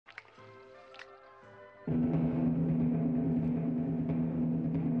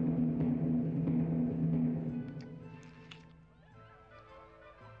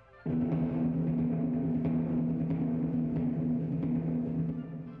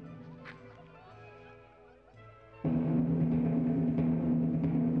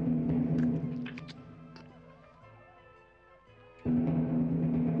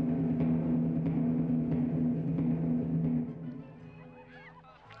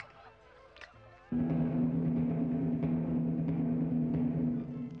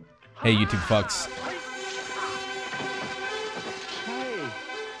Hey, YouTube fucks.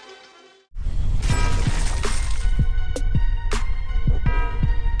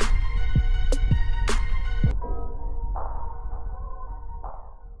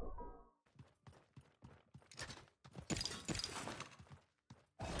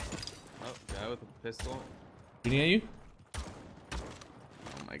 Oh, guy with a pistol. Shooting at you? Oh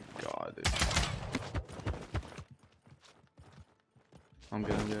my god, dude. I'm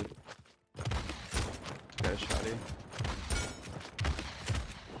good, I'm good. Got a shotty.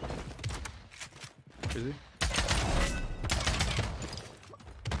 Is he?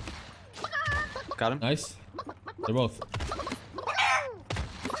 Got him. Nice. They're both.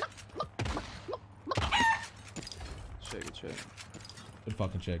 Shit, good shit. Good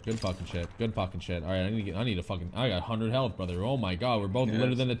fucking shit. Good fucking shit. Good fucking shit. All right, I need to fucking. I got 100 health, brother. Oh my god, we're both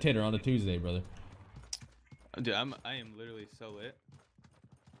litter than a titter on a Tuesday, brother. Dude, I am literally so lit.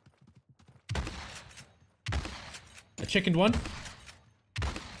 I chickened one.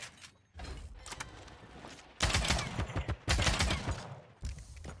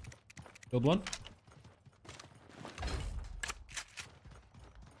 Killed one.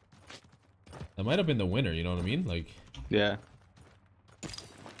 That might have been the winner, you know what I mean? Like, Yeah.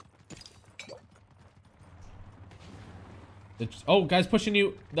 oh, guys pushing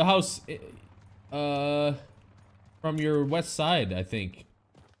you the house from your west side, I think.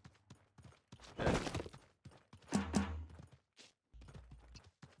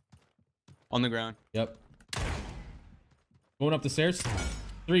 On the ground. Yep. Going up the stairs.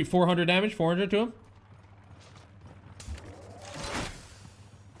 400 damage, 400 to him.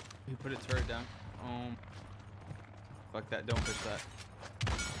 He put a turret down. Fuck that, don't push that.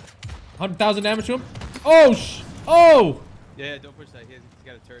 100,000 damage to him. Oh, oh! Yeah, don't push that. He's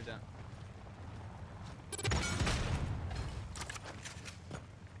got a turret down.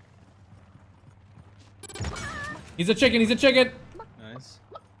 He's a chicken, he's a chicken! Nice.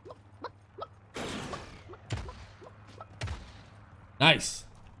 Nice.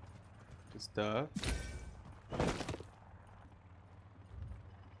 Good stuff.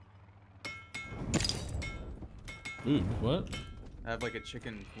 Ooh, what? I have like a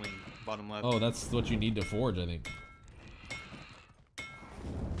chicken wing, bottom left. Oh, that's what you need to forge, I think.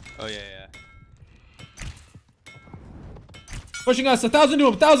 Oh, yeah, yeah. Pushing us, 1,000 to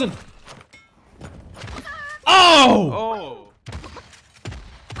him, 1,000! Oh! Oh!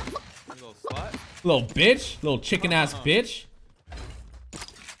 Little slut. Little bitch, little chicken ass bitch.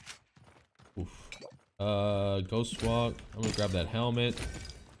 Oof. Ghost walk. I'm gonna grab that helmet.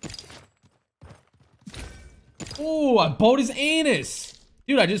 Oh, I bowed his anus.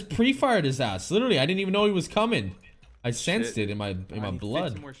 Dude, I just pre-fired his ass. Literally, I didn't even know he was coming. I sensed it in my blood.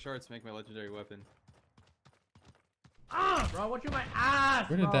 15 more shards to make my legendary weapon. Ah, bro, what's in my ass?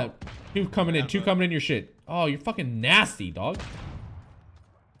 Where did that? Two coming in your shit. Oh, you're fucking nasty, dog.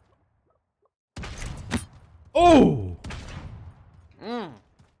 Oh!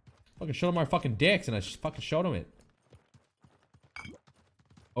 Fucking showed him our fucking dicks and I just fucking showed him it.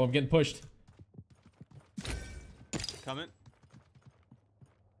 Oh, I'm getting pushed. Coming.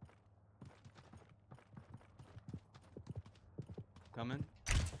 Coming.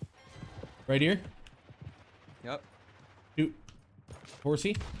 Right here. Yep. Shoot.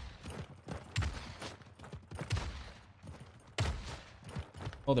 Horsey.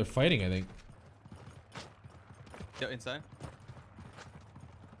 Oh, they're fighting, I think. Yep, inside.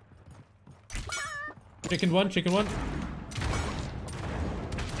 Chicken one, chicken one.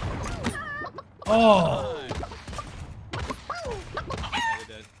 Oh!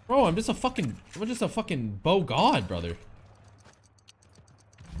 Bro, I'm just a fucking bow god, brother.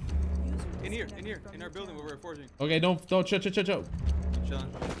 In here, in our building where we're forging. Okay, don't chill. Chilling.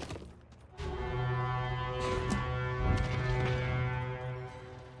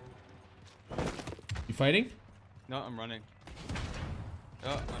 You fighting? No, I'm running.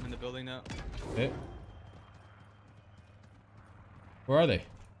 Oh, I'm in the building now. Okay. Where are they?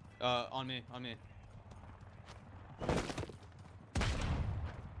 On me.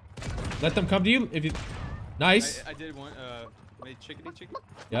 Let them come to you if you. Nice. I did one. Made chickadee chicken.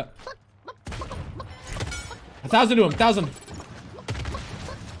 Yep. 1,000 to him. 1,000.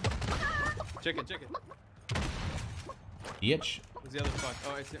 Chicken. Bitch. Where's the other fuck?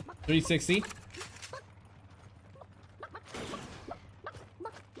 Oh, I see him. 360.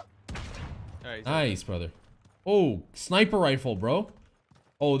 Alright. Nice, brother. Oh, sniper rifle, bro.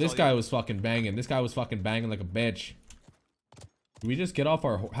 Oh, this guy was fucking banging. This guy was fucking banging like a bitch. Do we just get off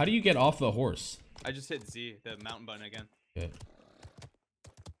our... How do you get off the horse? I just hit Z, the mountain button again. Okay.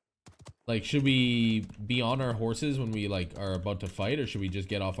 Like, should we be on our horses when we, like, are about to fight? Or should we just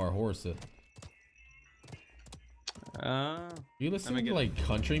get off our horse? Are you listening to, like,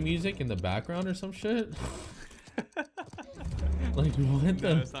 country music in the background or some shit? Like, what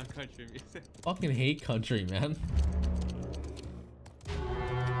the... No, it's not country music. Fucking hate country, man.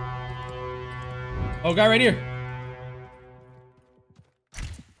 Oh, guy right here.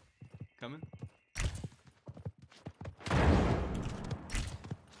 Coming.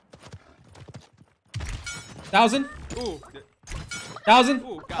 1,000. Ooh. 1,000.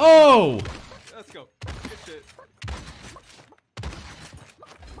 Ooh, Oh. Let's go. Good shit.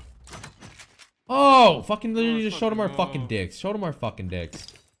 Oh, fucking literally just showed him our fucking fucking dicks. Showed him our fucking dicks.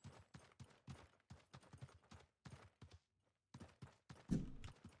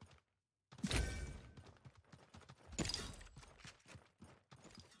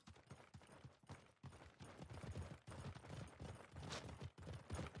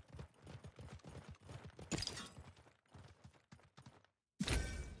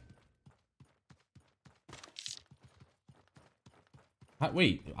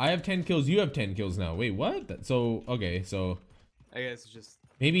 Wait, I have 10 kills, you have 10 kills now. Wait, what? So, okay, so... I guess it's just...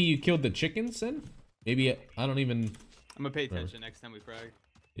 Maybe you killed the chickens then? Maybe, I don't even... I'm gonna pay attention next time we frag.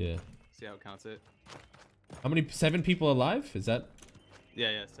 Yeah. See how it counts it. How many? 7 people alive? Is that...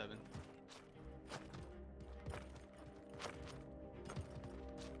 Yeah, 7.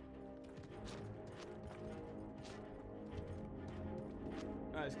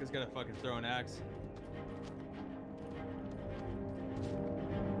 Alright, this guy's gotta fucking throw an axe.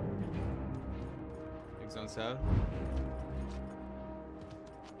 Big zone south.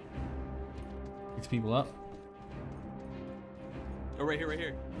 6 people up. Oh, right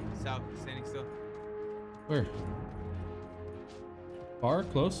here. South, standing still. Where? Far?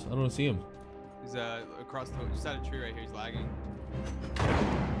 Close? I don't see him. He's across the, just out of a tree right here. He's lagging.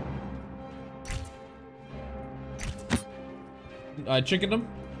 I chickened him.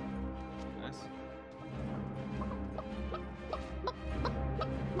 Nice.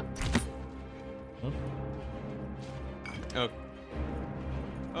 Huh?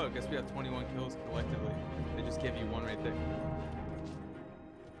 Oh, I guess we have 21 kills collectively. They just gave you 1 right there.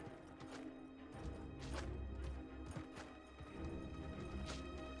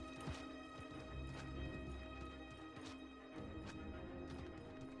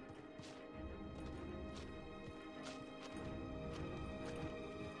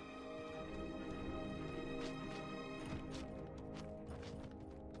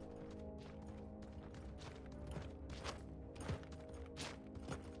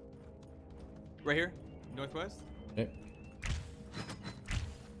 Right here, northwest. Okay.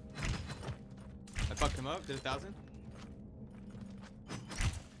 I fucked him up. Did 1,000.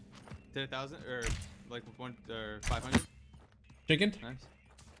 Did 1,000 or like 1 or 500. Chickened? Nice.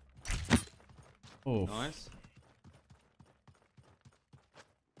 Oh. Nice.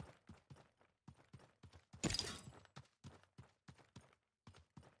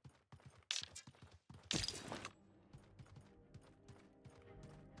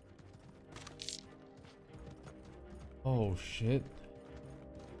 Oh shit.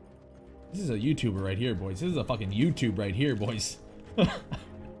 This is a YouTuber right here, boys. This is a fucking YouTube right here, boys. What's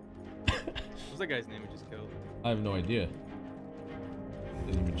that guy's name we just killed? I have no idea.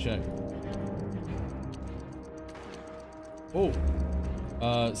 Didn't even check. Oh.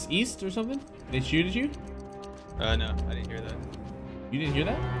 It's east or something? They shoot at you? No, I didn't hear that. You didn't hear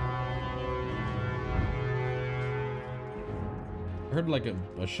that? I heard like a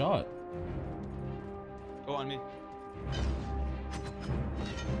shot. Oh, on me.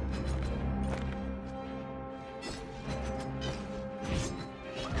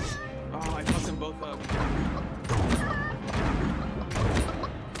 Oh, I fucked them both up.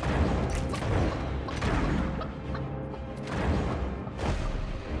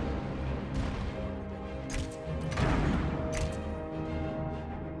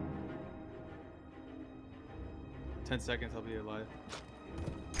 "10 seconds, I'll be alive."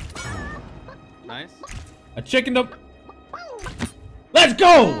 Nice. I chickened up. Let's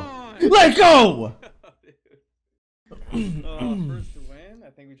go! Let's go! First to win. I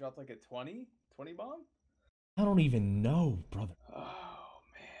think we dropped like a 20 bomb. I don't even know, brother. Oh.